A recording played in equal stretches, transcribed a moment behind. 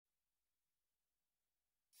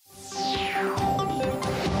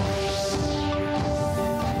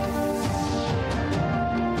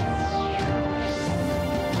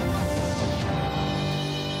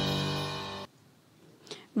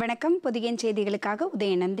வணக்கம். புதிய செய்திகளுக்காக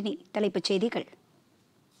உதயநந்தினி. தலைப்புச் செய்திகள்.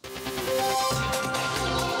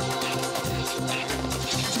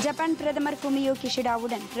 ஜப்பான் பிரதமர் ஃபுமியோ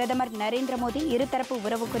கிஷிடாவுடன் பிரதமர் நரேந்திர மோடி இருதரப்பு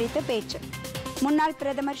உறவு குறித்து பேச்சு. முன்னாள்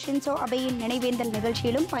பிரதமர் ஷின்சோ அபேயின் நினைவேந்தல்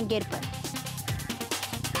நிகழ்ச்சியிலும் பங்கேற்பு.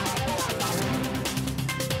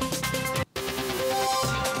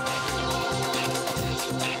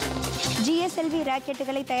 GSLV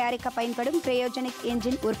ராக்கெட்டுகளை தயாரிக்க பயன்படும் கிரையோஜெனிக்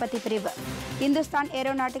என்ஜின் உற்பத்தி பிரிவு இந்துஸ்தான்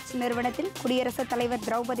ஏரோநாட்டிக்ஸ் நிறுவனத்தில் குடியரசுத் தலைவர்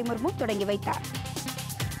திரௌபதி முர்மு தொடங்கி வைத்தார்.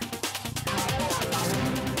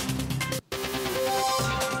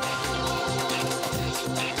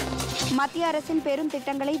 மத்திய அரசின் பெரும்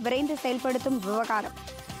திட்டங்களை விரைந்து செயல்படுத்தும் விவகாரம்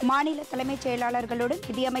மாநில தலைமைச் செயலாளர்களுடன்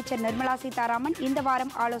நிதியமைச்சர் நிர்மலா சீதாராமன் இந்த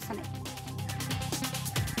வாரம் ஆலோசனை.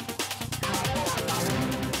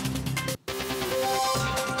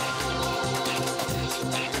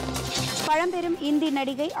 பழம்பெரும் இந்தி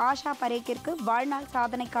நடிகை ஆஷா பரேக்கிற்கு வாழ்நாள்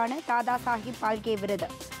சாதனைக்கான தாதா சாஹிப் பால்கே விருது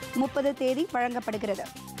 30 தேதி வழங்கப்படுகிறது.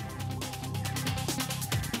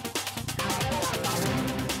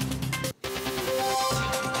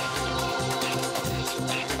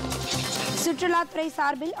 சுற்றுலாத்துறை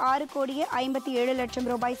சார்பில்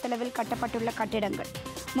 6,57,00,000 ரூபாய் செலவில் கட்டப்பட்டுள்ள கட்டிடங்கள்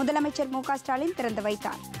முதலமைச்சர் மு க ஸ்டாலின் திறந்து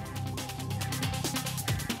வைத்தார்.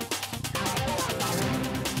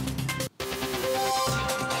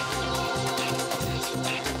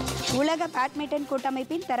 உலக பேட்மிண்டன்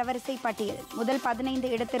கூட்டமைப்பின் தரவரிசை பட்டியல் முதல் 15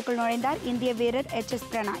 இடத்திற்குள் நுழைந்தார் இந்திய வீரர் HS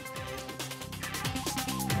பிரணாய்.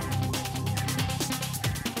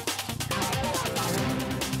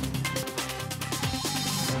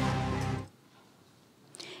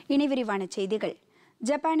 இனி விரிவான செய்திகள்.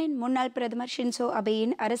 ஜப்பானின் முன்னாள் பிரதமர் ஷின்சோ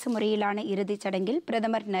அபேயின் அரசு முறையிலான இறுதிச் சடங்கில்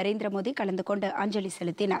பிரதமர் நரேந்திர மோடி கலந்து கொண்டு அஞ்சலி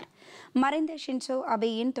செலுத்தினார். மறைந்த ஷின்சோ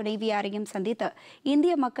அபேயின் துணைவியாரையும் சந்தித்து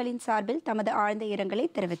இந்திய மக்களின் சார்பில் தமது ஆழ்ந்த இரங்கலை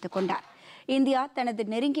தெரிவித்துக் கொண்டார். இந்தியா தனது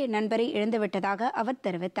நெருங்கிய நண்பரை இழந்துவிட்டதாக அவர்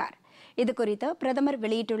தெரிவித்தார். இதுகுறித்து பிரதமர்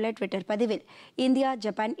வெளியிட்டுள்ள ட்விட்டர் பதிவில், இந்தியா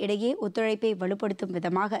ஜப்பான் இடையே ஒத்துழைப்பை வலுப்படுத்தும்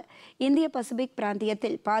விதமாக இந்திய பசிபிக்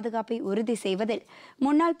பிராந்தியத்தில் பாதுகாப்பை உறுதி செய்வதில்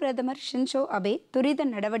முன்னாள் பிரதமர் ஷின்சோ அபே துரித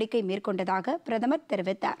நடவடிக்கை மேற்கொண்டதாக பிரதமர்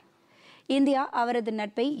தெரிவித்தார். இந்தியா அவரது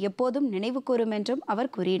நட்பை எப்போதும் நினைவு கூறும் என்றும்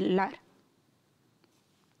அவர் கூறியுள்ளார்.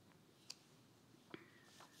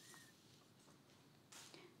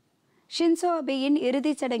 ஷின்சோ அபேயின்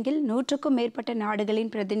இறுதிச் சடங்கில் 100க்கும் மேற்பட்ட நாடுகளின்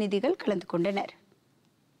பிரதிநிதிகள் கலந்து கொண்டனர்.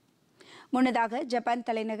 முன்னதாக ஜப்பான்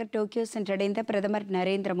தலைநகர் டோக்கியோ சென்றடைந்த பிரதமர்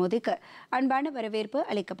நரேந்திர மோடிக்கு அன்பான வரவேற்பு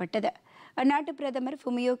அளிக்கப்பட்டது. அந்நாட்டு பிரதமர்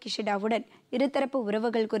ஃபுமியோ கிஷிடாவுடன் இருதரப்பு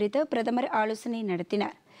உறவுகள் குறித்து பிரதமர் ஆலோசனை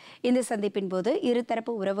நடத்தினார். இந்த சந்திப்பின் போது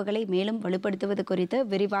இருதரப்பு உறவுகளை மேலும் வலுப்படுத்துவது குறித்து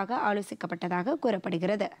விரிவாக ஆலோசிக்கப்பட்டதாக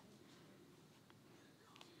கூறப்படுகிறது.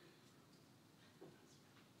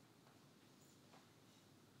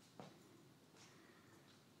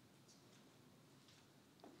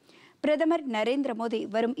 பிரதமர் நரேந்திர மோடி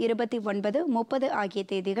வரும் 29, 30 ஆகிய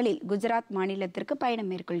தேதிகளில் குஜராத் மாநிலத்திற்கு பயணம்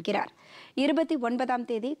மேற்கொள்கிறார். 29ஆம்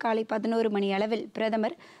தேதி காலை 11 மணி அளவில்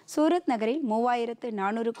பிரதமர் சூரத் நகரில்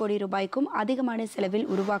 3,400 கோடி ரூபாய்க்கும் அதிகமான செலவில்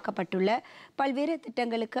உருவாக்கப்பட்டுள்ள பல்வேறு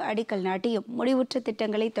திட்டங்களுக்கு அடிக்கல் நாட்டியும் முடிவுற்ற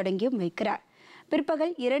திட்டங்களை தொடங்கியும் வைக்கிறார்.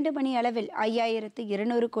 பிற்பகல் 2 மணி அளவில்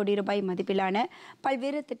 5,200 கோடி ரூபாய் மதிப்பிலான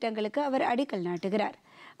பல்வேறு திட்டங்களுக்கு அவர் அடிக்கல் நாட்டுகிறார்.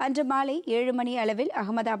 அன்று மாலை 7 மணி அளவில்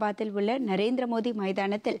அகமதாபாத்தில் உள்ள நரேந்திர மோடி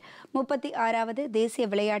மைதானத்தில் 36வது தேசிய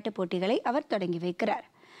விளையாட்டுப் போட்டிகளை அவர் தொடங்கி வைக்கிறார்.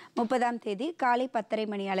 30ஆம் தேதி காலை 10:30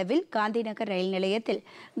 மணி அளவில் காந்திநகர் ரயில் நிலையத்தில்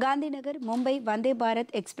காந்திநகர் மும்பை வந்தே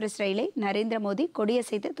பாரத் எக்ஸ்பிரஸ் ரயிலை நரேந்திர மோடி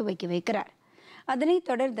கொடியசைத்து துவக்கி வைக்கிறார். அதனைத்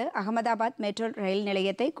தொடர்ந்து அகமதாபாத் மெட்ரோ ரயில்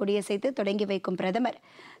நிலையத்தை கொடியசைத்து தொடங்கி வைக்கும் பிரதமர்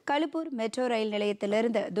கலுப்பூர் மெட்ரோ ரயில்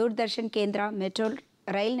நிலையத்திலிருந்து தூர்தர்ஷன் கேந்திரா மெட்ரோ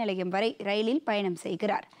ரயில் நிலையம் வரை ரயிலில் பயணம்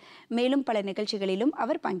செய்கிறார். மேலும் பல நிகழ்ச்சிகளிலும்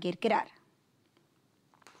அவர் பங்கேற்கிறார்.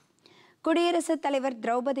 குடியரசுத் தலைவர்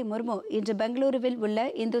திரௌபதி முர்மு இன்று பெங்களூருவில் உள்ள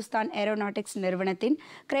இந்துஸ்தான் ஏரோநாட்டிக்ஸ் நிறுவனத்தின்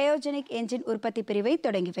கிரையோஜெனிக் என்ஜின் உற்பத்தி பிரிவை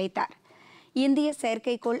தொடங்கி வைத்தார். இந்திய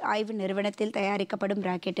செயற்கைக்கோள் ஆய்வு நிறுவனத்தில் தயாரிக்கப்படும்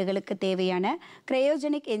ராக்கெட்டுகளுக்கு தேவையான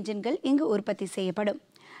கிரையோஜெனிக் என்ஜின்கள் இங்கு உற்பத்தி செய்யப்படும்.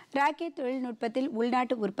 ராக்கெட் தொழில்நுட்பத்தில்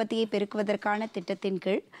உள்நாட்டு உற்பத்தியை பெருக்குவதற்கான திட்டத்தின்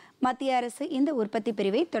கீழ் மத்திய அரசு இந்த உற்பத்தி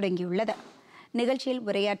பிரிவை தொடங்கியுள்ளது. நிகழ்ச்சியில்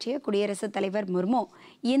உரையாற்றிய குடியரசுத் தலைவர் முர்மு,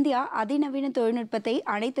 இந்தியா அதிநவீன தொழில்நுட்பத்தை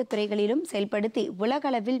அனைத்து துறைகளிலும் செயல்படுத்தி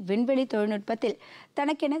உலகளவில் விண்வெளி தொழில்நுட்பத்தில்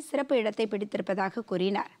தனக்கென சிறப்பு இடத்தை பிடித்திருப்பதாக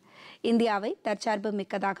கூறினார். இந்தியாவை தற்சார்பு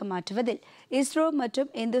மிக்கதாக மாற்றுவதில் இஸ்ரோ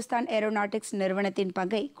மற்றும் இந்துஸ்தான் ஏரோநாட்டிக்ஸ் நிறுவனத்தின்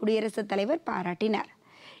பங்கை குடியரசுத் தலைவர் பாராட்டினார்.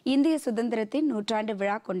 இந்திய சுதந்திரத்தின் 100ஆண்டு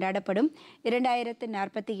விழா கொண்டாடப்படும்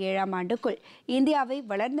 2047ஆம் ஆண்டுக்குள் இந்தியாவை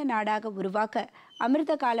வளர்ந்த நாடாக உருவாக்க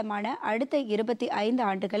அமிர்த காலமான அடுத்த 25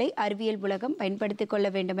 ஆண்டுகளை அறிவியல் உலகம் பயன்படுத்திக் கொள்ள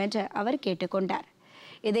வேண்டும் என்று அவர் கேட்டுக்கொண்டார்.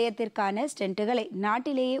 இதயத்திற்கான ஸ்டென்ட்டுகளை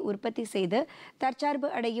நாட்டிலேயே உற்பத்தி செய்து தற்சார்பு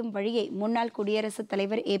அடையும் வழியை முன்னாள் குடியரசுத்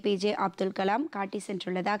தலைவர் APJ அப்துல் கலாம் காட்டி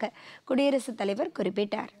சென்றுள்ளதாக குடியரசுத் தலைவர்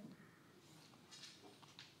குறிப்பிட்டார்.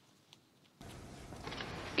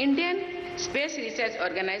 Indian Space Research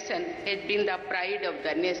Organization has been the pride of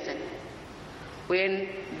the nation. When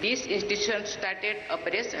this institution started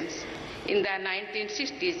operations in the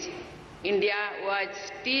 1960s, India was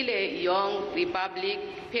still a young republic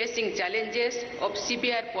facing challenges of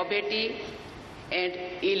severe poverty and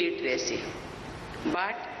illiteracy.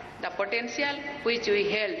 But the potential which we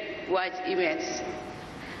held was immense.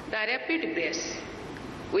 The rapid pace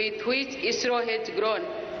with which ISRO has grown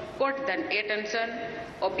caught the attention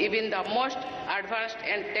of even the most advanced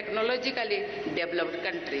and technologically developed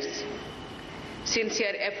countries.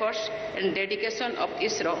 Sincere efforts and dedication of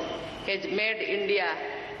ISRO has made India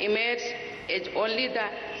emerge as only the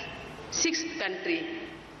sixth country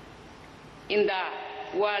in the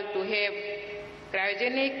world to have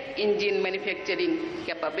cryogenic engine manufacturing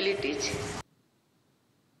capabilities.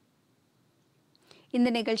 இந்த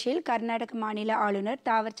நிகழ்ச்சியில் கர்நாடக மாநில ஆளுநர்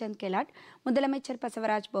தாவர்சந்த் கெலாட், முதலமைச்சர்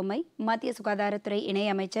பசவராஜ் பொம்மை, மத்திய சுகாதாரத்துறை இணை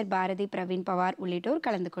அமைச்சர் பாரதி பிரவீன் பவார் உள்ளிட்டோர்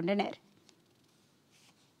கலந்து கொண்டனர்.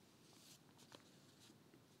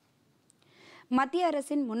 மத்திய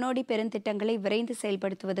அரசின் முன்னோடி பெருந்திட்டங்களை விரைந்து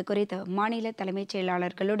செயல்படுத்துவது குறித்து மாநில தலைமைச்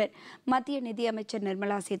செயலாளர்களுடன் மத்திய நிதியமைச்சர்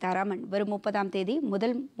நிர்மலா சீதாராமன் வரும் 30ஆம் தேதி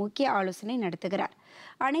முதல் முக்கிய ஆலோசனை நடத்துகிறார்.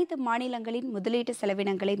 அனைத்து மாநிலங்களின் முதலீட்டு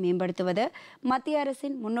செலவினங்களை மேம்படுத்துவது, மத்திய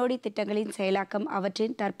அரசின் முன்னோடி திட்டங்களின் செயலாக்கம்,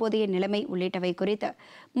 அவற்றின் தற்போதைய நிலைமை உள்ளிட்டவை குறித்து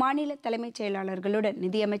மாநில தலைமைச் செயலாளர்களுடன்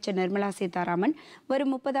நிதியமைச்சர் நிர்மலா சீதாராமன்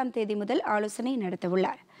வரும் 30ஆம் தேதி முதல் ஆலோசனை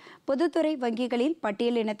நடத்தவுள்ளார். பொதுத்துறை வங்கிகளில்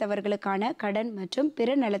பட்டியலினத்தவர்களுக்கான கடன் மற்றும் பிற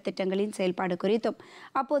நலத்திட்டங்களின் செயல்பாடு குறித்தும்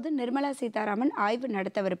அப்போது நிர்மலா சீதாராமன் ஆய்வு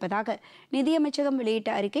நடத்தவிருப்பதாக நிதியமைச்சகம் வெளியிட்ட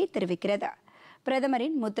அறிக்கை தெரிவிக்கிறது.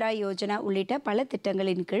 பிரதமரின் முத்ரா யோஜனா உள்ளிட்ட பல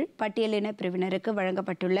திட்டங்களின் கீழ் பட்டியலின பிரிவினருக்கு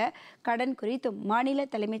வழங்கப்பட்டுள்ள கடன் குறித்தும் மாநில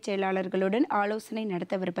தலைமைச் செயலாளர்களுடன் ஆலோசனை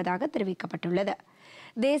நடத்தவிருப்பதாக தெரிவிக்கப்பட்டுள்ளது.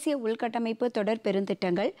 தேசிய உள்கட்டமைப்பு தொடர்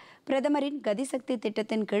பெருந்திட்டங்கள், பிரதமரின் கதிசக்தி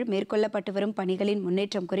திட்டத்தின் கீழ் மேற்கொள்ளப்பட்டு வரும் பணிகளின்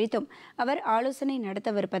முன்னேற்றம் குறித்தும் அவர் ஆலோசனை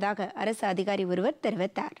நடத்தவிருப்பதாக அரசு அதிகாரி ஒருவர்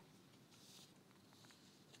தெரிவித்தார்.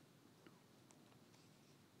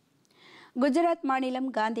 குஜராத் மாநிலம்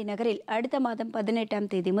காந்தி நகரில் அடுத்த மாதம் 18ஆம்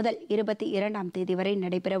தேதி முதல் 22ஆம் தேதி வரை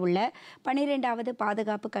நடைபெறவுள்ள 12வது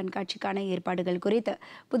பாதுகாப்பு கண்காட்சிக்கான ஏற்பாடுகள் குறித்து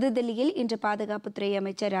புதுதில்லியில் இன்று பாதுகாப்புத்துறை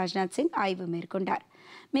அமைச்சர் ராஜ்நாத் சிங் ஆய்வு மேற்கொண்டார்.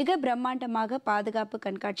 மிக பிரம்மாண்டமாக பாதுகாப்பு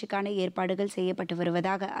கண்காட்சிக்கான ஏற்பாடுகள் செய்யப்பட்டு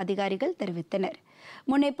வருவதாக அதிகாரிகள் தெரிவித்தனர்.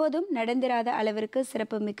 முன்னெப்போதும் நடந்திராத அளவிற்கு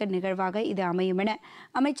சிறப்புமிக்க நிகழ்வாக இது அமையும் என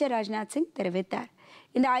அமைச்சர் ராஜ்நாத் சிங் தெரிவித்தார்.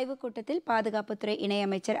 இந்த ஆய்வுக் கூட்டத்தில் பாதுகாப்புத்துறை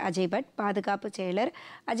இணையமைச்சர் அஜய் பட், பாதுகாப்பு செயலர்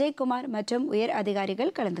அஜய்குமார் மற்றும் உயர்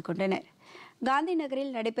அதிகாரிகள் கலந்து கொண்டனர். காந்தி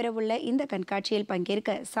நகரில் நடைபெறவுள்ள இந்த கண்காட்சியில்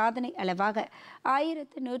பங்கேற்க சாதனை அளவாக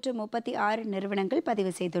 1136 நிறுவனங்கள்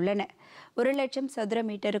பதிவு செய்துள்ளன. 1,00,000 சதுர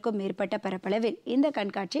மீட்டருக்கும் மேற்பட்ட பரப்பளவில் இந்த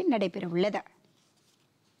கண்காட்சி நடைபெறவுள்ளது.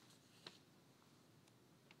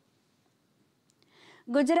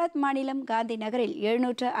 குஜராத் மாநிலம் காந்தி நகரில்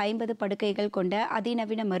 750 படுக்கைகள் கொண்ட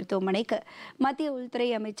அதிநவீன மருத்துவமனைக்கு மத்திய உள்துறை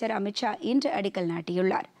அமைச்சர் அமித்ஷா இன்று அடிக்கல்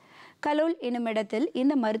நாட்டியுள்ளார். கலோல் என்னுமிடத்தில்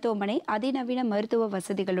இந்த மருத்துவமனை அதிநவீன மருத்துவ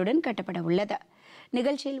வசதிகளுடன் கட்டப்பட உள்ளது.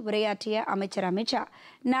 நிகழ்ச்சியில் உரையாற்றிய அமைச்சர் அமித்ஷா,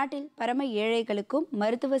 நாட்டில் பரம ஏழைகளுக்கும்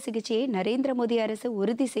மருத்துவ சிகிச்சையை நரேந்திர மோடி அரசு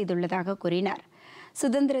உறுதி செய்துள்ளதாக கூறினார்.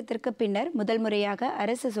 சுதந்திரத்திற்கு பின்னர் முதல் முறையாக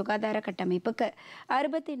அரசு சுகாதார கட்டமைப்புக்கு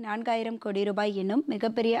 64,000 கோடி ரூபாய் என்னும்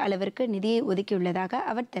மிகப்பெரிய அளவிற்கு நிதியை ஒதுக்கியுள்ளதாக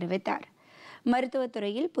அவர் தெரிவித்தார்.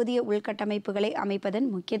 மருத்துவத்துறையில் புதிய உள்கட்டமைப்புகளை அமைப்பதன்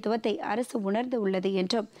முக்கியத்துவத்தை அரசு உணர்ந்து உள்ளது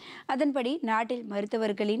என்றும் அதன்படி நாட்டில்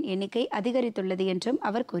மருத்துவர்களின் எண்ணிக்கை அதிகரித்துள்ளது என்றும்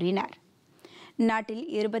அவர் கூறினார். நாட்டில்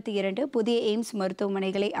 22 புதிய எய்ம்ஸ்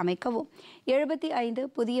மருத்துவமனைகளை அமைக்கவும் 75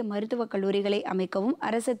 புதிய மருத்துவக் கல்லூரிகளை அமைக்கவும்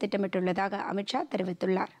அரசு திட்டமிட்டுள்ளதாக அமித்ஷா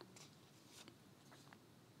தெரிவித்துள்ளார்.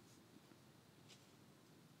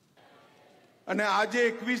 અને આજે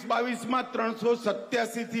 21-22 માં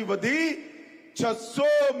 387 થી વધી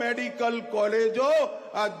 600 મેડિકલ કોલેજો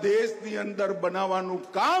આ દેશની અંદર બનાવવાનું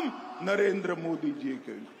કામ નરેન્દ્ર મોદીજીએ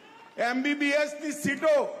કર્યું. MBBS ની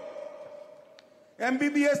સીટો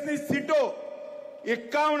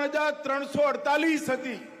 51,348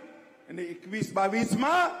 હતી અને 21-22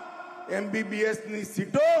 માં MBBS ની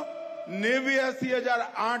સીટો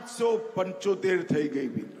 89,875 થઈ ગઈ.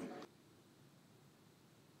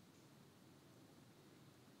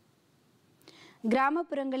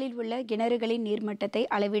 கிராமப்புறங்களில் உள்ள கிணறுகளின் நீர்மட்டத்தை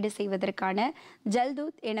அளவீடு செய்வதற்கான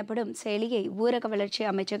ஜல்தூத் எனப்படும் செயலியை ஊரக வளர்ச்சி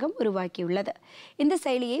அமைச்சகம் உருவாக்கியுள்ளது. இந்த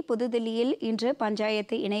செயலியை புதுதில்லியில் இன்று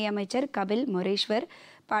பஞ்சாயத்து இணையமைச்சர் கபில் மொரேஸ்வர்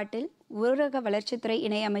பாட்டில், ஊரக வளர்ச்சித்துறை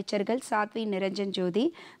இணையமைச்சர்கள் சாத்வி நிரஞ்சன் ஜோதி,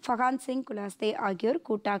 ஃபகான் சிங் குலாஸ்தே ஆகியோர்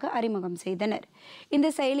கூட்டாக அறிமுகம் செய்தனர்.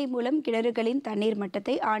 இந்த செயலி மூலம் கிணறுகளின் தண்ணீர்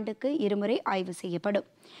மட்டத்தை ஆண்டுக்கு 2 முறை ஆய்வு செய்யப்படும்.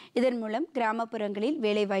 இதன் மூலம் கிராமப்புறங்களில்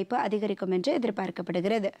வேலைவாய்ப்பு அதிகரிக்கும் என்று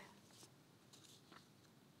எதிர்பார்க்கப்படுகிறது.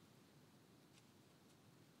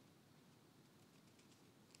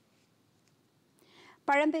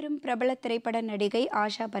 பழம்பெரும் பிரபல திரைப்பட நடிகை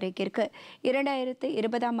ஆஷா பரேக்கிற்கு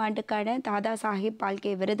 2020ஆம் ஆண்டுக்கான தாதா சாஹிப்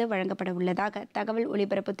பால்கே விருது வழங்கப்பட உள்ளதாக தகவல்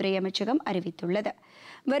ஒலிபரப்புத்துறை அமைச்சகம் அறிவித்துள்ளது.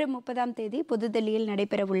 வரும் 30ஆம் தேதி புதுதில்லியில்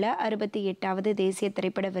நடைபெறவுள்ள 68வது தேசிய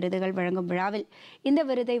திரைப்பட விருதுகள் வழங்கும் விழாவில் இந்த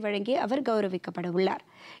விருதை வழங்கி அவர் கௌரவிக்கப்பட உள்ளார்.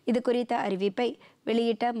 இதுகுறித்த அறிவிப்பை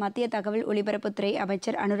வெளியிட்ட மத்திய தகவல் ஒலிபரப்புத்துறை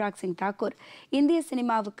அமைச்சர் அனுராக் சிங் தாக்கூர், இந்திய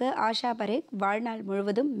சினிமாவுக்கு ஆஷா பரேக் வாழ்நாள்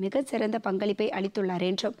முழுவதும் மிகச் சிறந்த பங்களிப்பை அளித்துள்ளார்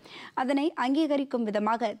என்றும் அதனை அங்கீகரிக்கும்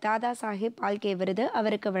விதமாக தாதா சாஹிப் பால்கே விருது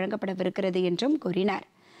அவருக்கு வழங்கப்படவிருக்கிறது என்றும் கூறினார்.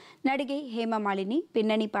 நடிகை ஹேமா மாலினி,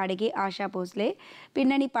 பின்னணி பாடகி ஆஷா போஸ்லே,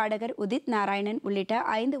 பின்னணி பாடகர் உதித் நாராயணன் உள்ளிட்ட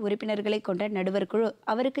 5 உறுப்பினர்களை கொண்ட நடுவர் குழு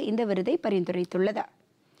அவருக்கு இந்த விருதை பரிந்துரைத்துள்ளது.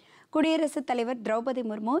 குடியரசுத் தலைவர் திரௌபதி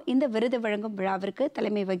முர்மு இந்த விருது வழங்கும் விழாவிற்கு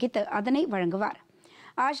தலைமை வகித்து அதனை வழங்குவார்.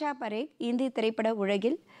 ஆஷா பரேக் இந்தி திரைப்பட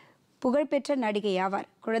உலகில் புகழ்பெற்ற நடிகை ஆவார்.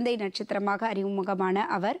 குழந்தை நட்சத்திரமாக அறிமுகமான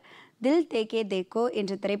அவர் தில் தேக்கே தேக்கோ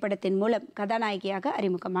என்ற திரைப்படத்தின் மூலம் கதாநாயகியாக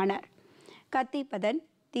அறிமுகமானார். கத்தி பதன்,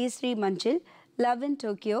 தீஸ்ரீ மஞ்சில், லவ் இன்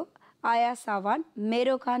டோக்கியோ, ஆயா சாவான்,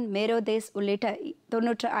 மேரோ கான் மேரோ தேஸ் உள்ளிட்ட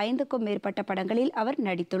 95க்கும் மேற்பட்ட படங்களில் அவர்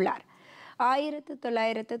நடித்துள்ளார்.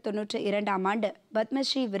 1992ஆம் ஆண்டு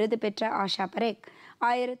பத்மஸ்ரீ விருது பெற்ற ஆஷா பரேக்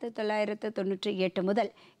 1998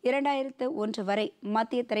 முதல் 2001 வரை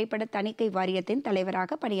மத்திய திரைப்பட தணிக்கை வாரியத்தின்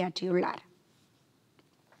தலைவராக பணியாற்றியுள்ளார்.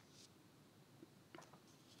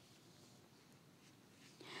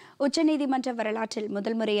 உச்சநீதிமன்ற வரலாற்றில்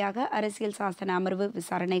முதல் முறையாக அரசியல் சாசன அமர்வு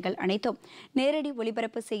விசாரணைகள் அனைத்தும் நேரடி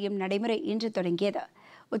ஒளிபரப்பு செய்யும் நடைமுறை இன்று தொடங்கியது.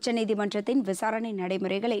 உச்சநீதிமன்றத்தின் விசாரணை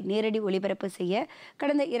நடைமுறைகளை நேரடி ஒளிபரப்பு செய்ய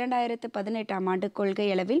கடந்த 2018ஆம் ஆண்டு கொள்கை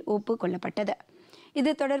அளவில் ஒப்புக் கொள்ளப்பட்டது.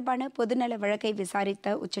 இது தொடர்பான பொதுநல வழக்கை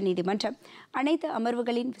விசாரித்த உச்சநீதிமன்றம் அனைத்து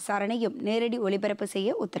அமர்வுகளின் விசாரணையும் நேரடி ஒளிபரப்பு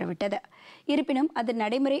செய்ய உத்தரவிட்டது. இருப்பினும் அது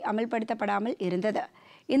நடைமுறை அமல்படுத்தப்படாமல் இருந்தது.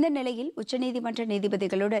 இந்த நிலையில் உச்சநீதிமன்ற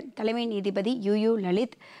நீதிபதிகளுடன் தலைமை நீதிபதி யூ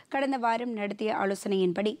லலித் கடந்த வாரம் நடத்திய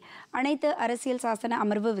ஆலோசனையின்படி அனைத்து அரசியல் சாசன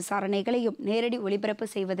அமர்வு விசாரணைகளையும் நேரடி ஒளிபரப்பு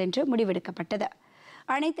செய்வதென்று முடிவெடுக்கப்பட்டது.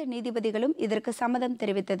 அனைத்து நீதிபதிகளும் இதற்கு சம்மதம்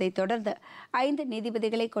தெரிவித்ததை தொடர்ந்து 5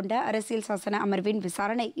 நீதிபதிகளை கொண்ட அரசியல் சாசன அமர்வின்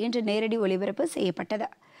விசாரணை இன்று நேரடி ஒளிபரப்பு செய்யப்பட்டது.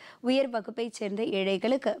 உயர் வகுப்பைச் சேர்ந்த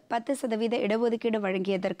ஏழைகளுக்கு 10% இடஒதுக்கீடு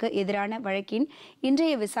வழங்கியதற்கு எதிரான வழக்கின்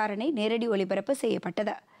இன்றைய விசாரணை நேரடி ஒளிபரப்பு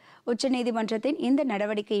செய்யப்பட்டது. உச்சநீதிமன்றத்தின் இந்த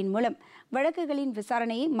நடவடிக்கையின் மூலம் வழக்குகளின்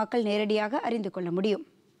விசாரணையை மக்கள் நேரடியாக அறிந்து கொள்ள முடியும்.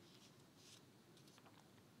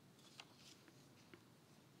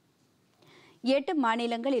 எட்டு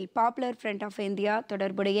மாநிலங்களில் பாப்புலர் ஃப்ரண்ட் ஆஃப் இந்தியா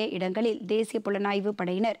தொடர்புடைய இடங்களில் தேசிய புலனாய்வு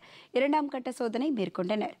படையினர் 2ஆம் கட்ட சோதனை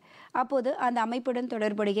மேற்கொண்டனர். அப்போது அந்த அமைப்புடன்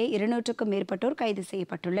தொடர்புடைய 200க்கும் மேற்பட்டோர் கைது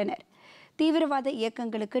செய்யப்பட்டுள்ளனர். தீவிரவாத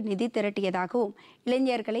இயக்கங்களுக்கு நிதி திரட்டியதாகவும்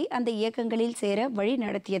இளைஞர்களை அந்த இயக்கங்களில் சேர வழி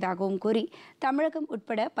நடத்தியதாகவும் கூறி தமிழகம்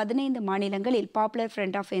உட்பட 15 மாநிலங்களில் பாப்புலர்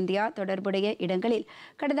ஃப்ரண்ட் ஆஃப் இந்தியா தொடர்புடைய இடங்களில்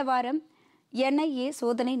கடந்த வாரம் NIA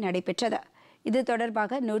சோதனை நடைபெற்றது. இது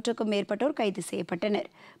தொடர்பாக 100க்கும் மேற்பட்டோர் கைது செய்யப்பட்டனர்.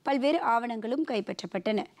 பல்வேறு ஆவணங்களும்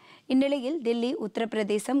கைப்பற்றப்பட்டன. இந்நிலையில் தில்லி,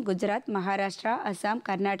 உத்தரப்பிரதேசம், குஜராத், மகாராஷ்டிரா, அசாம்,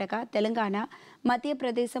 கர்நாடகா, தெலுங்கானா, மத்திய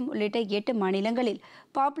பிரதேசம் உள்ளிட்ட 8 மாநிலங்களில்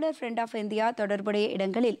பாப்புலர் ஃப்ரண்ட் ஆஃப் இந்தியா தொடர்புடைய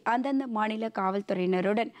இடங்களில் அந்தந்த மாநில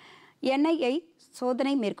காவல்துறையினருடன் NIA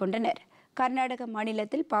சோதனை மேற்கொண்டனர். கர்நாடக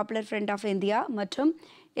மாநிலத்தில் பாப்புலர் ஃப்ரண்ட் ஆஃப் இந்தியா மற்றும்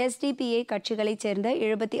SDPI கட்சிகளைச் சேர்ந்த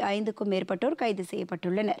 75க்கும் மேற்பட்டோர் கைது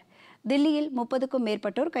செய்யப்பட்டுள்ளனர். தில்லியில் 30க்கும்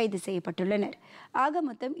மேற்பட்டோர் கைது செய்யப்பட்டுள்ளனர். ஆக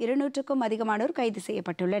மொத்தம் 200க்கும் அதிகமானோர் கைது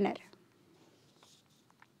செய்யப்பட்டுள்ளனர்.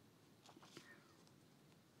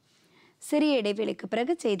 சிறிய இடைவெளிக்கு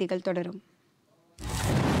பிறகு செய்திகள் தொடரும்.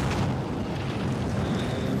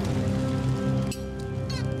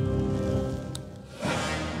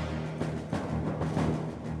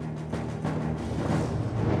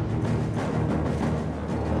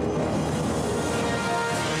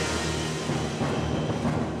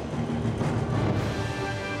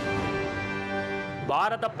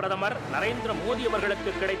 பாரத பிரதமர் நரேந்திர மோடி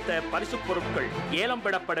அவர்களுக்கு கிடைத்த பரிசுப் பொருட்கள் ஏலம்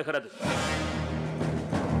விடப்படுகிறது.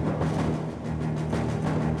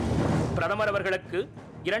 பிரதமர் அவர்களுக்கு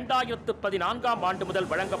 2014ஆம் ஆண்டு முதல்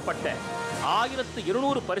வழங்கப்பட்ட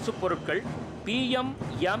 1200 பரிசுப் பொருட்கள்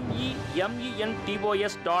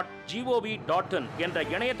pmmentos.gov.in என்ற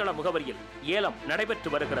இணையதள முகவரியில் ஏலம் நடைபெற்று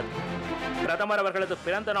வருகிறது. பிரதமர் அவர்களது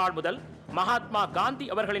பிறந்த நாள் முதல் மகாத்மா காந்தி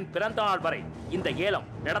அவர்களின் பிறந்த நாள் வரை இந்த ஏலம்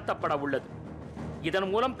நடத்தப்பட உள்ளது. இதன்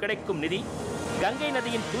மூலம் கிடைக்கும் நிதி கங்கை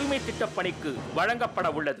நதியின் தூய்மை திட்டப் பணிக்கு வழங்கப்பட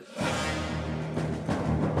உள்ளது.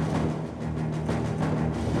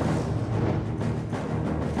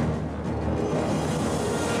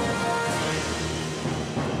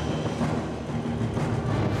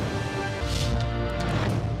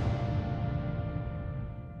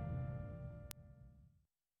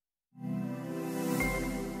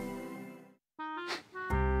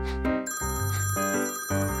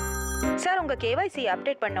 சார், உங்க KYC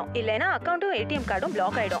அப்டேட் பண்ணோம். இல்லைனா அக்கவுண்டும் ATM கார்டும்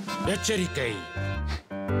பிளாக் ஆயிடும். எச்சரிக்கை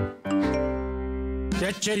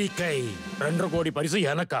எச்சரிக்கை 2 கோடி பரிசு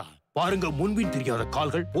எனக்கா? பாருங்க, முன்பின் தெரியாத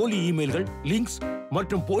கால்கள், போலி இமெயில்கள், லிங்க்ஸ்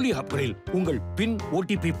மற்றும் போலி ஆப்களில் உங்கள் பின்,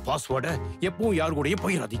 OTP, பாஸ்வேர்டை எப்பவும் யாரு கூடயே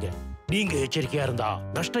பகிராதீங்க. நீங்க எச்சரிக்கையா இருந்தா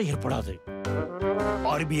நஷ்டம் ஏற்படாது.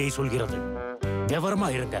 RBI சொல்கிறது, விவரமா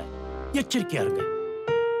இருங்க, எச்சரிக்கையா இருங்க.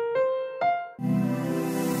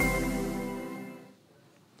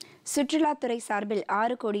 சுற்றுலாத்துறை சார்பில்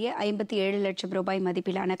 6,57,00,000 ரூபாய்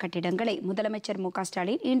மதிப்பிலான கட்டிடங்களை முதலமைச்சர் மு க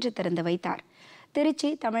ஸ்டாலின் இன்று திறந்து வைத்தார். திருச்சி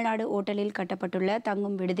தமிழ்நாடு ஓட்டலில் கட்டப்பட்டுள்ள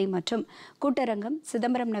தங்கும் விடுதி மற்றும் கூட்டரங்கம்,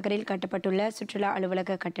 சிதம்பரம் நகரில் கட்டப்பட்டுள்ள சுற்றுலா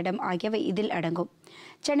அலுவலக கட்டடம் ஆகியவை இதில் அடங்கும்.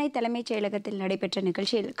 சென்னை தலைமைச் செயலகத்தில் நடைபெற்ற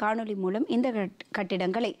நிகழ்ச்சியில் காணொலி மூலம் இந்த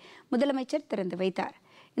கட்டிடங்களை முதலமைச்சர் திறந்து வைத்தார்.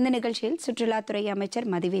 இந்த நிகழ்ச்சியில் சுற்றுலாத்துறை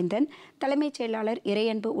அமைச்சர் மதிவேந்தன், தலைமைச் செயலாளர்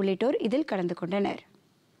இறையன்பு உள்ளிட்டோர் இதில் கலந்து கொண்டனர்.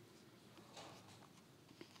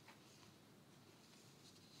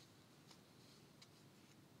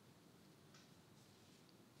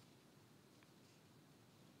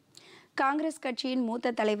 காங்கிரஸ் கட்சியின்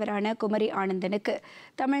மூத்த தலைவரான குமரி ஆனந்தனுக்கு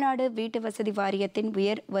தமிழ்நாடு வீட்டு வசதி வாரியத்தின்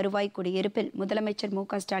உயர் வருவாய் குடியிருப்பில் முதலமைச்சர் மு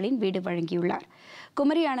க ஸ்டாலின் வீடு வழங்கியுள்ளார்.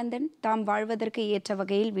 குமரி ஆனந்தன் தாம் வாழ்வதற்கு ஏற்ற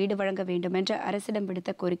வகையில் வீடு வழங்க வேண்டும் என்ற அரசிடம்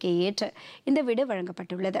விடுத்த கோரிக்கையை ஏற்று இந்த வீடு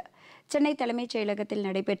வழங்கப்பட்டுள்ளது. சென்னை தலைமைச் செயலகத்தில்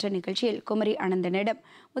நடைபெற்ற நிகழ்ச்சியில் குமரி ஆனந்தனிடம்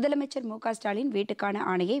முதலமைச்சர் மு க ஸ்டாலின் வீட்டுக்கான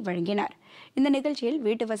ஆணையை வழங்கினார். இந்த நிகழ்ச்சியில்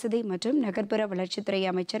வீட்டு வசதி மற்றும் நகர்ப்புற வளர்ச்சித்துறை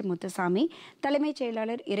அமைச்சர் முத்துசாமி, தலைமைச்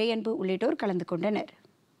செயலாளர் இறையன்பு உள்ளிட்டோர் கலந்து கொண்டனர்.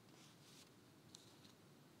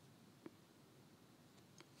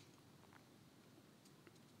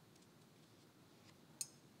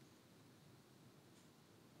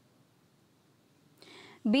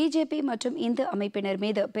 பிஜேபி மற்றும் இந்து அமைப்பினர்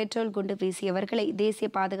மீது பெட்ரோல் குண்டு வீசியவர்களை தேசிய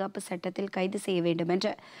பாதுகாப்பு சட்டத்தில் கைது செய்ய வேண்டும்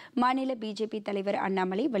என்று மாநில பிஜேபி தலைவர்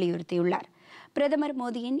அண்ணாமலை வலியுறுத்தியுள்ளார். பிரதமர்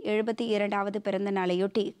மோடியின் 72வது பிறந்த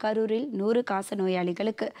நாளையொட்டி கரூரில் 100 காச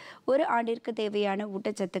நோயாளிகளுக்கு 1 ஆண்டிற்கு தேவையான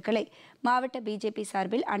ஊட்டச்சத்துக்களை மாவட்ட பிஜேபி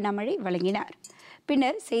சார்பில் அண்ணாமலை வழங்கினார்.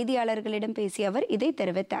 பின்னர் செய்தியாளர்களிடம் பேசிய அவர் இதை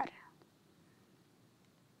தெரிவித்தார்.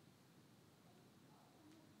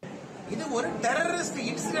 இது ஒரு டெரரிஸ்ட்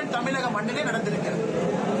இன்சிடென்ட் தமிழக மண்ணிலே நடந்திருக்கிறது.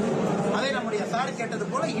 அதை நம்முடைய சார் கேட்டது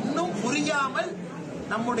போல இன்னும் புரியாமல்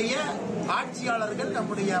நம்முடைய ஆட்சியாளர்கள்,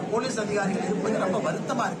 நம்முடைய போலீஸ் அதிகாரிகள் இருப்பது ரொம்ப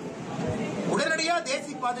வருத்தமா இருக்கு. உடனடியா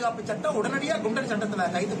தேசிய பாதுகாப்பு சட்டம், உடனடியா குண்டர்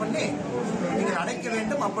சட்டத்தில் கைது பண்ணி நீங்கள் அடைக்க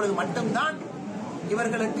வேண்டும். அப்பொழுது மட்டும்தான்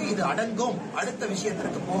இவர்களுக்கு இது அடங்கும். அடுத்த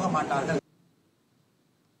விஷயத்திற்கு போக மாட்டார்கள்.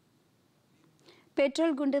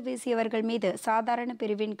 பெட்ரோல் குண்டு வீசியவர்கள் மீது சாதாரண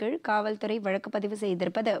பிரிவின் கீழ் காவல்துறை வழக்கு பதிவு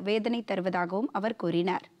செய்திருப்பது வேதனை தருவதாகவும் அவர்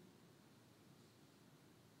கூறினார்.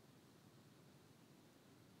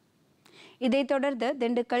 இதைத் தொடர்ந்து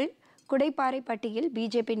திண்டுக்கல் குடைப்பாறைப்பட்டியில்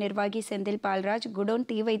பிஜேபி நிர்வாகி செந்தில் பால்ராஜ் குடோன்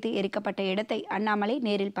தீ வைத்து எரிக்கப்பட்ட இடத்தை அண்ணாமலை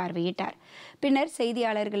நேரில் பார்வையிட்டார். பின்னர்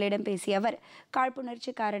செய்தியாளர்களிடம் பேசிய அவர்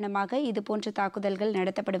காழ்ப்புணர்ச்சி காரணமாக இதுபோன்ற தாக்குதல்கள்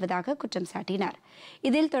நடத்தப்படுவதாக குற்றம் சாட்டினார்.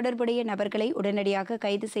 இதில் தொடர்புடைய நபர்களை உடனடியாக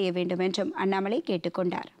கைது செய்ய வேண்டும் என்றும் அண்ணாமலை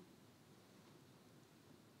கேட்டுக்கொண்டார்.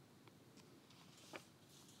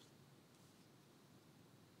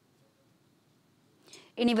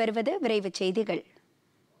 இனி வருவது விரைவுச் செய்திகள்.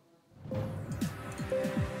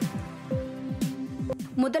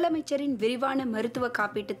 முதலமைச்சரின் விரிவான மருத்துவ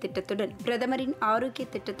காப்பீட்டு திட்டத்துடன் பிரதமரின் ஆரோக்கிய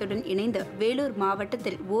திட்டத்துடன் இணைந்து வேலூர்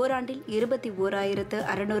மாவட்டத்தில் ஓராண்டில்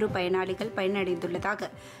 21,600 பயனாளிகள் பயனடைந்துள்ளதாக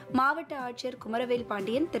மாவட்ட ஆட்சியர் குமரவேல்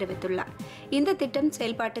பாண்டியன் தெரிவித்துள்ளார். இந்த திட்டம்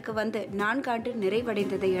செயல்பாட்டுக்கு வந்து 4 ஆண்டு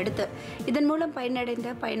நிறைவடைந்ததை அடுத்து இதன் மூலம்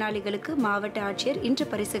பயனடைந்த பயனாளிகளுக்கு மாவட்ட ஆட்சியர் இன்று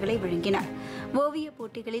பரிசுகளை வழங்கினார். ஓவிய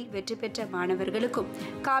போட்டிகளில் வெற்றி பெற்ற மாணவர்களுக்கும்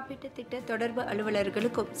காப்பீட்டு திட்ட தொடர்பு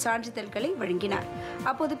அலுவலர்களுக்கும் சான்றிதழ்களை வழங்கினார்.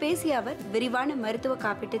 அப்போது பேசிய அவர் விரிவான மருத்துவ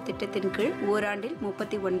காப்பீட்டு திட்டத்தின் கீழ் ஓராண்டில்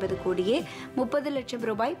 39 கோடியே 30 லட்சம்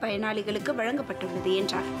ரூபாய் பயனாளிகளுக்கு வழங்கப்பட்டுள்ளது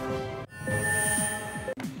என்றார்.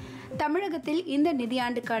 தமிழகத்தில் இந்த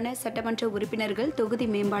நிதியாண்டுக்கான சட்டமன்ற உறுப்பினர்கள் தொகுதி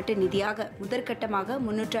மேம்பாட்டு நிதியாக முதற்கட்டமாக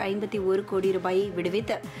 351 கோடி ரூபாயை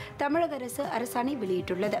விடுவித்து தமிழக அரசு அரசாணை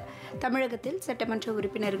வெளியிட்டுள்ளது. தமிழகத்தில் சட்டமன்ற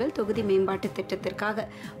உறுப்பினர்கள் தொகுதி மேம்பாட்டு திட்டத்திற்காக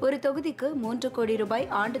ஒரு தொகுதிக்கு 3 கோடி ரூபாய்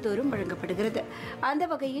ஆண்டுதோறும் வழங்கப்படுகிறது. அந்த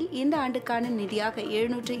வகையில் இந்த ஆண்டுக்கான நிதியாக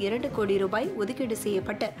 702 கோடி ரூபாய் ஒதுக்கீடு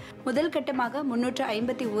செய்யப்பட்டு முதல் கட்டமாக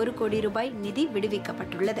 351 கோடி ரூபாய் நிதி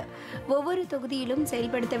விடுவிக்கப்பட்டுள்ளது. ஒவ்வொரு தொகுதியிலும்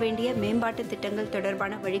செயல்படுத்த வேண்டிய மேம்பாட்டு திட்டங்கள்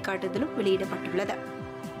தொடர்பான வழிகாட்டுதலும் வெளியிடப்பட்டுள்ளது.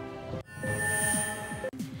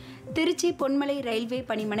 திருச்சி பொன்மலை ரயில்வே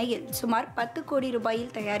பணிமனையில் சுமார் 10 கோடி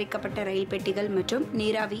ரூபாயில் தயாரிக்கப்பட்ட ரயில் பெட்டிகள் மற்றும்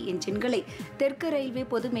நீராவி என்ஜின்களை தெற்கு ரயில்வே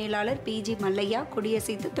பொது மேலாளர் PG மல்லையா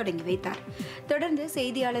கொடியசைத்து தொடங்கி வைத்தார். தொடர்ந்து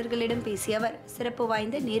செய்தியாளர்களிடம் பேசிய அவர் சிறப்பு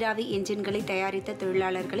வாய்ந்த நீராவி என்ஜின்களை தயாரித்த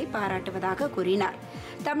தொழிலாளர்களை பாராட்டுவதாக கூறினார்.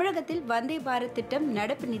 தமிழகத்தில் வந்தே பாரத் திட்டம்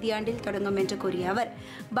நடப்பு நிதியாண்டில் தொடங்கும் என்று கூறிய அவர்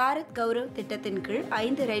பாரத் கௌரவ் திட்டத்தின் கீழ்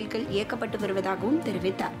 5 ரயில்கள் இயக்கப்பட்டு வருவதாகவும்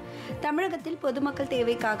தெரிவித்தார். தமிழகத்தில் பொதுமக்கள்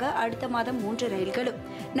தேவைக்காக அடுத்த மாதம் 3 ரயில்களும்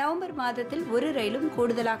நவம்பர் மாதத்தில் 1 ரயிலும்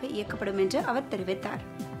கூடுதலாக இயக்கப்படும் என்று அவர் தெரிவித்தார்.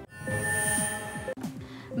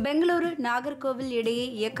 பெங்களூரு நாகர்கோவில் இடையே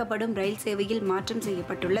இயக்கப்படும் ரயில் சேவையில் மாற்றம்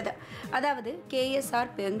செய்யப்பட்டுள்ளது. அதாவது KSR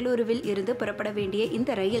பெங்களூருவில் இருந்து புறப்பட வேண்டிய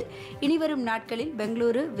இந்த ரயில் இனிவரும் நாட்களில்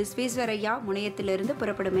பெங்களூரு விஸ்வேஸ்வரையா முனையத்திலிருந்து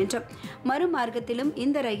புறப்படும் என்றும் மறுமார்க்கத்திலும்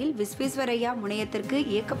இந்த ரயில் விஸ்வேஸ்வரையா முனையத்திற்கு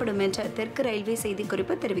இயக்கப்படும் என்ற தெற்கு ரயில்வே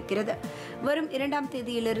செய்திக்குறிப்பு தெரிவிக்கிறது. வரும் 2ஆம்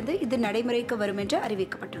தேதியிலிருந்து இது நடைமுறைக்கு வரும் என்று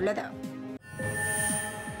அறிவிக்கப்பட்டுள்ளது.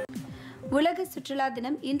 உலக சுற்றுலா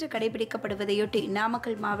தினம் இன்று கடைபிடிக்கப்படுவதையொட்டி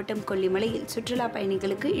நாமக்கல் மாவட்டம் கொல்லிமலையில் சுற்றுலா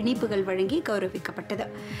பயணிகளுக்கு இனிப்புகள் வழங்கி கௌரவிக்கப்பட்டது.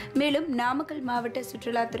 மேலும் நாமக்கல் மாவட்ட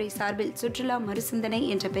சுற்றுலாத்துறை சார்பில் சுற்றுலா மறுசிந்தனை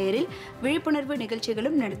என்ற பெயரில் விழிப்புணர்வு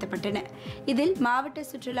நிகழ்ச்சிகளும் நடத்தப்பட்டன. இதில் மாவட்ட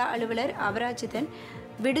சுற்றுலா அலுவலர் அவராஜிதன்,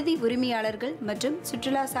 விடுதி உரிமையாளர்கள் மற்றும்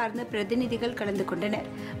சுற்றுலா சார்ந்த பிரதிநிதிகள் கலந்து கொண்டனர்.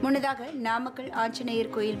 முன்னதாக நாமக்கல்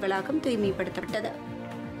ஆஞ்சநேயர் கோயில் வளாகம் தூய்மைப்படுத்தப்பட்டது.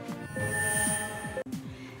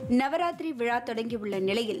 நவராத்திரி விழா தொடங்கியுள்ள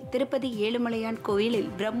நிலையில் திருப்பதி ஏழுமலையான் கோயிலில்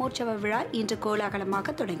பிரம்மோற்சவ விழா இன்று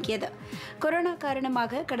கோலாகலமாக தொடங்கியது. கொரோனா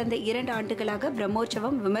காரணமாக கடந்த 2 ஆண்டுகளாக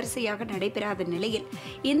பிரம்மோற்சவம் விமரிசையாக நடைபெறாத நிலையில்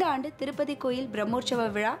இந்த ஆண்டு திருப்பதி கோயில் பிரம்மோற்சவ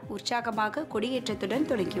விழா உற்சாகமாக கொடியேற்றத்துடன்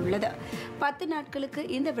தொடங்கியுள்ளது. 10 நாட்களுக்கு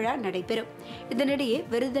இந்த விழா நடைபெறும். இதனிடையே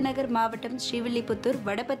விருதுநகர் மாவட்டம் ஸ்ரீவில்லிபுத்தூர்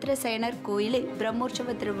வடபத்திர சேனர் கோயிலில்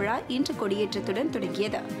பிரம்மோற்சவ திருவிழா இன்று கொடியேற்றத்துடன்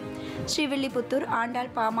தொடங்கியது. ஸ்ரீவில்லிபுத்தூர்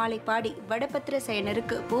ஆண்டாள் பாமாலை பாடி வடபத்திர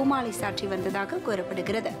சேனருக்கு பூமாலை சாற்றி வந்ததாக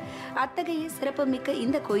கூறப்படுகிறது. அத்தகைய சிறப்புமிக்க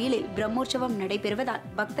இந்த கோயிலில் பிரம்மோற்சவம் நடைபெறுவதால்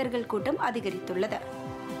பக்தர்கள் கூட்டம் அதிகரித்துள்ளது.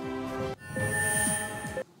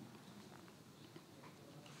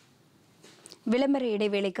 விளம்பர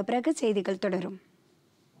இடைவேளைக்கு பிறகு செய்திகள் தொடரும்.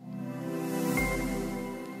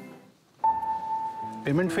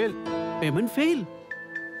 Payment fail.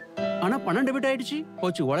 ஆனா பணம் டெபிட் ஆயிடுச்சு.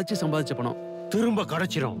 போச்சு, உழைச்சி சம்பாதிச்ச பணம் திரும்ப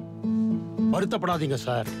கிடைச்சிரும். வருத்தப்படாதீங்க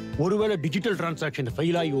சார். ஒருவேளை டிஜிட்டல் டிரான்சாக்ஷன்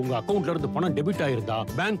ஃபெயில் ஆகி உங்க அக்கவுண்ட்ல இருந்து பணம் டெபிட் ஆயிருந்தா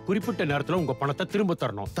பேங்க் குறிப்பிட்ட நேரத்துல உங்க பணத்தை திரும்ப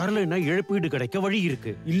தரணும். தரலைன்னா இழப்பீடு கிடைக்க வழி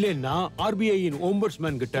இருக்கு. இல்லைன்னா RBI-யின்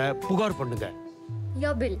ஓம்பட்ஸ்மேன் கிட்ட புகார் பண்ணுங்க.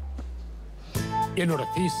 Your bill. என்னோட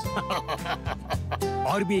ஃபீஸ்.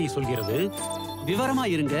 RBI சொல்கிறது விவரமா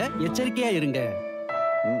இருங்க, எச்சரிக்கையா இருங்க.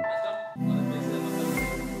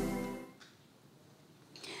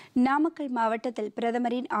 நாமக்கல் மாவட்டத்தில்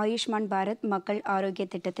பிரதமரின் ஆயுஷ்மான் பாரத் மக்கள் ஆரோக்கிய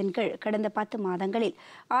திட்டத்தின் கீழ் கடந்த 10 மாதங்களில்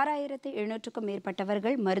 6700க்கும்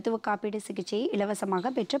மேற்பட்டவர்கள் மருத்துவ காப்பீடு சிகிச்சையை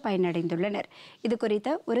இலவசமாக பெற்று பயனடைந்துள்ளனர். இது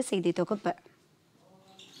குறித்த ஒரு செய்தி தொகுப்பு.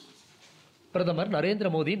 பிரதமர் நரேந்திர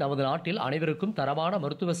மோடி நமது நாட்டில் அனைவருக்கும் தரமான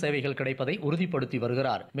மருத்துவ சேவைகள் கிடைப்பதை உறுதிப்படுத்தி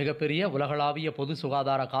வருகிறார். மிகப்பெரிய உலகளாவிய பொது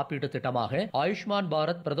சுகாதார காப்பீட்டு திட்டமாக ஆயுஷ்மான்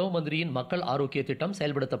பாரத் பிரதம மந்திரியின் மக்கள் ஆரோக்கிய திட்டம்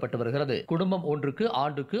செயல்படுத்தப்பட்டு வருகிறது. குடும்பம் ஒன்றுக்கு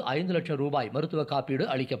ஆண்டுக்கு 5 லட்சம் ரூபாய் மருத்துவ காப்பீடு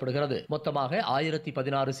அளிக்கப்படுகிறது. மொத்தமாக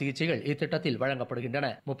 1016 சிகிச்சைகள் இத்திட்டத்தில் வழங்கப்படுகின்றன.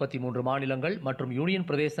 33 மாநிலங்கள் மற்றும் யூனியன்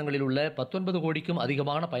பிரதேசங்களில் உள்ள 19 கோடிக்கும்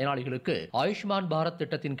அதிகமான பயனாளிகளுக்கு ஆயுஷ்மான் பாரத்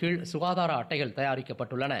திட்டத்தின் கீழ் சுகாதார அட்டைகள்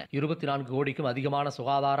தயாரிக்கப்பட்டுள்ளன. 24 கோடிக்கும் அதிகமான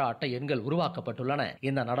சுகாதார அட்டை எண்கள் உருவாக்கப்பட்டுள்ளன.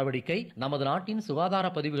 இந்த நடவடிக்கை நமது நாட்டின் சுகாதார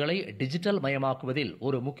பதிவுகளை டிஜிட்டல் மயமாக்குவதில்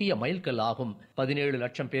ஒரு முக்கிய மைல்கல் ஆகும். 17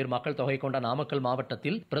 லட்சம் பேர் மக்கள் தொகை கொண்ட நாமக்கல்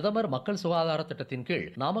மாவட்டத்தில் பிரதமர் மக்கள் சுகாதார திட்டத்தின் கீழ்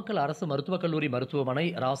நாமக்கல் அரசு மருத்துவக் கல்லூரி மருத்துவமனை,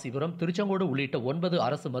 ராசிபுரம், திருச்செங்கோடு உள்ளிட்ட 9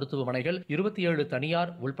 அரசு மருத்துவமனைகள், 27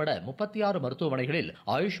 தனியார் உள்பட 36 மருத்துவமனைகளில்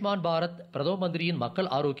ஆயுஷ்மான் பாரத் பிரதம மந்திரியின்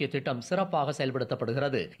மக்கள் ஆரோக்கிய திட்டம் சிறப்பாக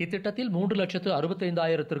செயல்படுத்தப்படுகிறது. இத்திட்டத்தில்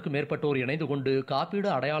 3,65,000க்கும் மேற்பட்டோர் இணைந்து கொண்டு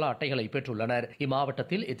காப்பீடு அடையாள அட்டைகளை பெற்றுள்ளனர்.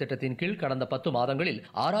 இம்மாவட்டத்தில் இத்திட்டத்தின் கீழ் கடந்த 10 மாதங்களில்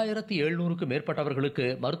 6700க்கும் மேற்பட்டவர்களுக்கு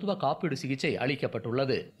மருத்துவ காப்பீடு சிகிச்சை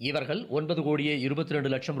அளிக்கப்பட்டுள்ளது. இவர்கள்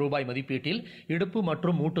 9,22,00,000 ரூபாய் மதிப்பீட்டில் இடுப்பு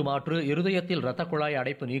மற்றும் மூட்டு மாற்று, இருதயத்தில் இரத்த குழாய்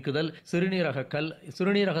அடைப்பு நீக்குதல், சிறுநீரக கல்,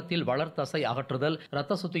 சிறுநீரகத்தில் வளர்த்தசை அகற்றுதல்,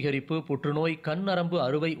 இரத்த சுத்திகரிப்பு, புற்றுநோய், கண் நரம்பு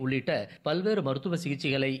அறுவை உள்ளிட்ட பல்வேறு மருத்துவ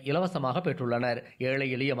சிகிச்சைகளை இலவசமாக பெற்றுள்ளனர். ஏழை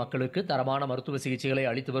எளிய மக்களுக்கு தரமான மருத்துவ சிகிச்சைகளை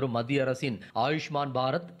அளித்து வரும் மத்திய அரசின் ஆயுஷ்மான்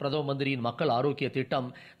பாரத், பிரதம மந்திரியின் மக்கள் ஆரோக்கிய திட்டம்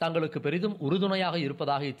தங்களுக்கு பெரிதும் உறுதுணையாக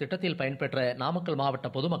இருப்பதாக இத்திட்டத்தில் பயன்பெற்ற நாமக்கல் மாவட்ட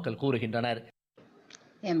பொதுமக்கள் கூறுகின்றனர்.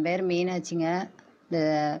 என் பேர் மீனாட்சிங்க. இந்த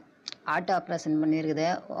ஆட்டோ ஆப்ரேஷன் பண்ணியிருக்குது,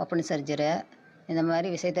 ஓப்பன் சர்ஜரி. இந்த மாதிரி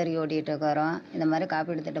விசைத்தறி ஓட்டிகிட்டு இருக்கிறோம். இந்த மாதிரி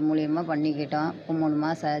காப்பீடு திட்டம் மூலியமாக பண்ணிக்கிட்டோம். இப்போ 3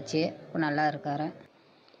 மாதம் ஆச்சு. இப்போ நல்லா இருக்காரு.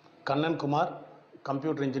 கண்ணன் குமார்,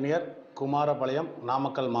 கம்ப்யூட்டர் இன்ஜினியர், குமாரபாளையம்,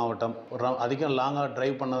 நாமக்கல் மாவட்டம். அதிகம் லாங்காக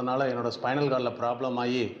ட்ரைவ் பண்ணதுனால என்னோடய ஸ்பைனல் கார்டில் ப்ராப்ளம்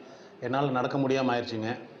ஆகி என்னால் நடக்க முடியாமல்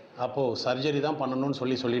ஆயிடுச்சுங்க. அப்போது சர்ஜரி தான் பண்ணணும்னு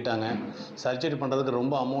சொல்லிட்டாங்க. சர்ஜரி பண்ணுறதுக்கு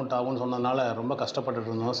ரொம்ப அமௌண்ட் ஆகும்னு சொன்னதுனால ரொம்ப கஷ்டப்பட்டுட்டு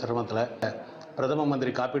இருந்தோம், சிரமத்தில். பிரதம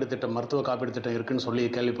மந்திரி காப்பீடு திட்டம், மருத்துவ காப்பீடு திட்டம் இருக்குதுன்னு சொல்லி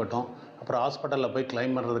கேள்விப்பட்டோம். அப்புறம் ஹாஸ்பிட்டலில் போய்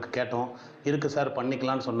கிளைம் பண்ணுறதுக்கு கேட்டோம். இருக்குது சார்,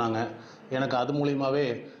 பண்ணிக்கலான்னு சொன்னாங்க. எனக்கு அது மூலியமாகவே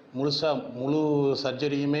முழு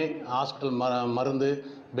சர்ஜரியுமே ஹாஸ்பிட்டல் மருந்து,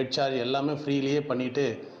 பெட் சார்ஜ் எல்லாமே ஃப்ரீலேயே பண்ணிவிட்டு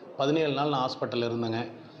 17 நாள் நான் ஹாஸ்பிட்டலில் இருந்தேங்க.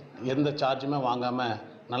 எந்த சார்ஜுமே வாங்காமல்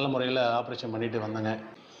நல்ல முறையில் ஆப்ரேஷன் பண்ணிட்டு வந்தேங்க.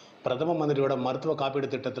 பிரதம மந்திரியோட மருத்துவ காப்பீடு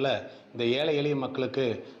திட்டத்தில் இந்த ஏழை எளிய மக்களுக்கு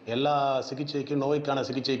எல்லா சிகிச்சைக்கும், நோய்க்கான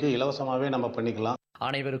சிகிச்சைக்கும் இலவசமாகவே நம்ம பண்ணிக்கலாம்.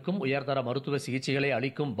 அனைவருக்கும் உயர்தர மருத்துவ சிகிச்சைகளை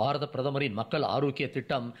அளிக்கும் பாரத பிரதமரின் மக்கள் ஆரோக்கிய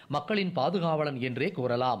திட்டம் மக்களின் பாதுகாவலன் என்றே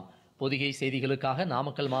கூறலாம். பொதிகை செய்திகளுக்காக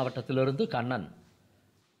நாமக்கல் மாவட்டத்திலிருந்து கண்ணன்.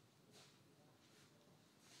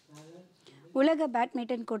 உலக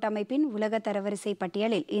பேட்மிண்டன் கூட்டமைப்பின் உலக தரவரிசை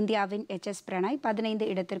பட்டியலில் இந்தியாவின் எச்.எஸ். பிரணாய் 15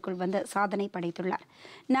 இடத்திற்குள் வந்து சாதனை படைத்துள்ளார்.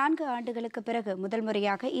 4 ஆண்டுகளுக்கு பிறகு முதல்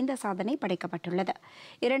முறையாக இந்த சாதனை படைக்கப்பட்டுள்ளது.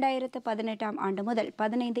 2018ஆம் ஆண்டு முதல்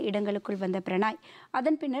 15 இடங்களுக்குள் வந்த பிரணாய்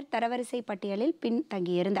அதன் பின்னர் தரவரிசை பட்டியலில்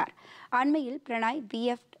பின்தங்கியிருந்தார். அண்மையில் பிரணாய்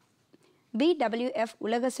BWF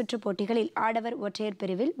உலக சுற்று போட்டிகளில் ஆடவர் ஒற்றையர்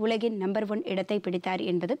பிரிவில் உலகின் நம்பர் 1 இடத்தை பிடித்தார்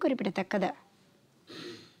என்பது குறிப்பிடத்தக்கது.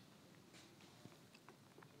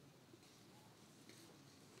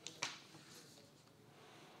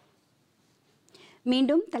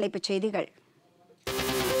 மீண்டும் தலைப்புச் செய்திகள்.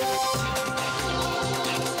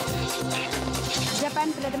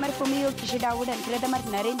 ஜப்பான் பிரதமர் ஃபுமியோ கிஷிடாவுடன் பிரதமர்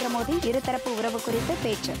நரேந்திர மோடி இருதரப்பு உறவு குறித்து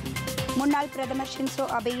பேச்சு. முன்னாள் பிரதமர் ஷின்சோ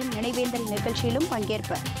அபேயின் நினைவேந்தல் நிகழ்ச்சியிலும்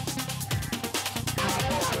பங்கேற்பு.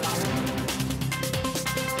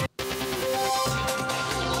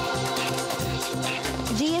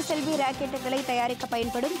 GSLV ராக்கெட்டுகளை தயாரிக்க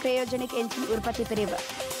பயன்படும் கிரையோஜெனிக் என்ஜின் உற்பத்தி பிரிவு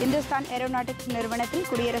இந்துஸ்தான் ஏரோநாட்டிக்ஸ் நிறுவனத்தில்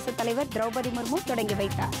குடியரசுத் தலைவர் திரௌபதி முர்மு தொடங்கி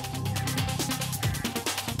வைத்தார்.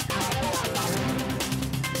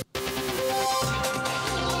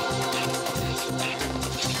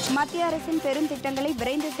 மத்திய அரசின் பெருந்திட்டங்களை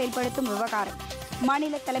விரைந்து செயல்படுத்தும் விவகாரம்.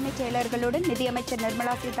 மாநில தலைமைச் செயலர்களுடன் நிதியமைச்சர்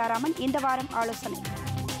நிர்மலா சீதாராமன் இந்த வாரம் ஆலோசனை.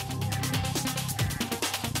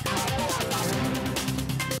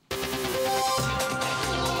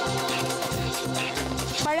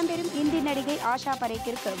 பழம்பெரும் இந்தி நடிகை ஆஷா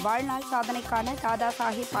பரேக்கிற்கு வாழ்நாள் சாதனைக்கான தாதா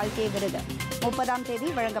சாஹிப் பால்கே விருது 30ஆம் தேதி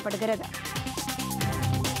வழங்கப்படுகிறது.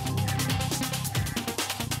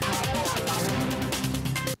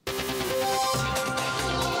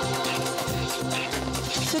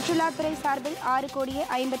 சுற்றுலாத்துறை சார்பில்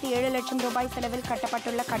 6,57,00,000 ரூபாய் செலவில்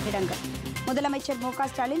கட்டப்பட்டுள்ள கட்டிடங்கள் முதலமைச்சர் மு.க.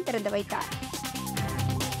 ஸ்டாலின் திறந்து வைத்தார்.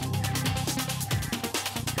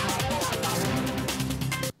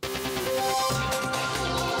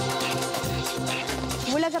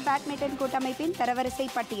 உலக பேட்மிண்டன் கூட்டமைப்பின் தரவரிசை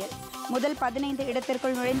பட்டியல் முதல் 15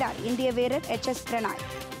 இடத்திற்குள் நுழைந்தார் இந்திய வீரர் எச்.எஸ். பிரணாய்.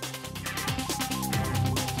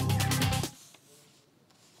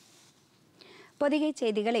 பொதிகை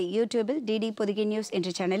செய்திகளை யூடியூபில் டிடி பொதிகை நியூஸ்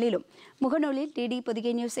என்ற சேனலிலும், முகநூலில் டிடி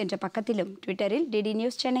பொதிகை நியூஸ் என்ற பக்கத்திலும், ட்விட்டரில் டிடி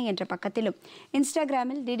நியூஸ் சென்னை என்ற பக்கத்திலும்,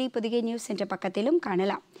 இன்ஸ்டாகிராமில் டிடி பொதிகை நியூஸ் என்ற பக்கத்திலும்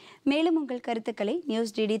காணலாம். மேலும் உங்கள் கருத்துக்களை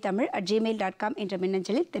newsddtamil@gmail.com என்ற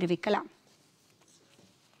மின்னஞ்சலில் தெரிவிக்கலாம்.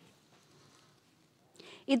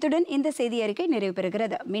 இத்துடன் இந்த செய்தி அறிக்கை நிறைவு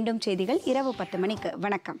பெறுகிறது. மீண்டும் செய்திகள் இரவு 10 மணிக்கு.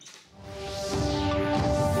 வணக்கம்.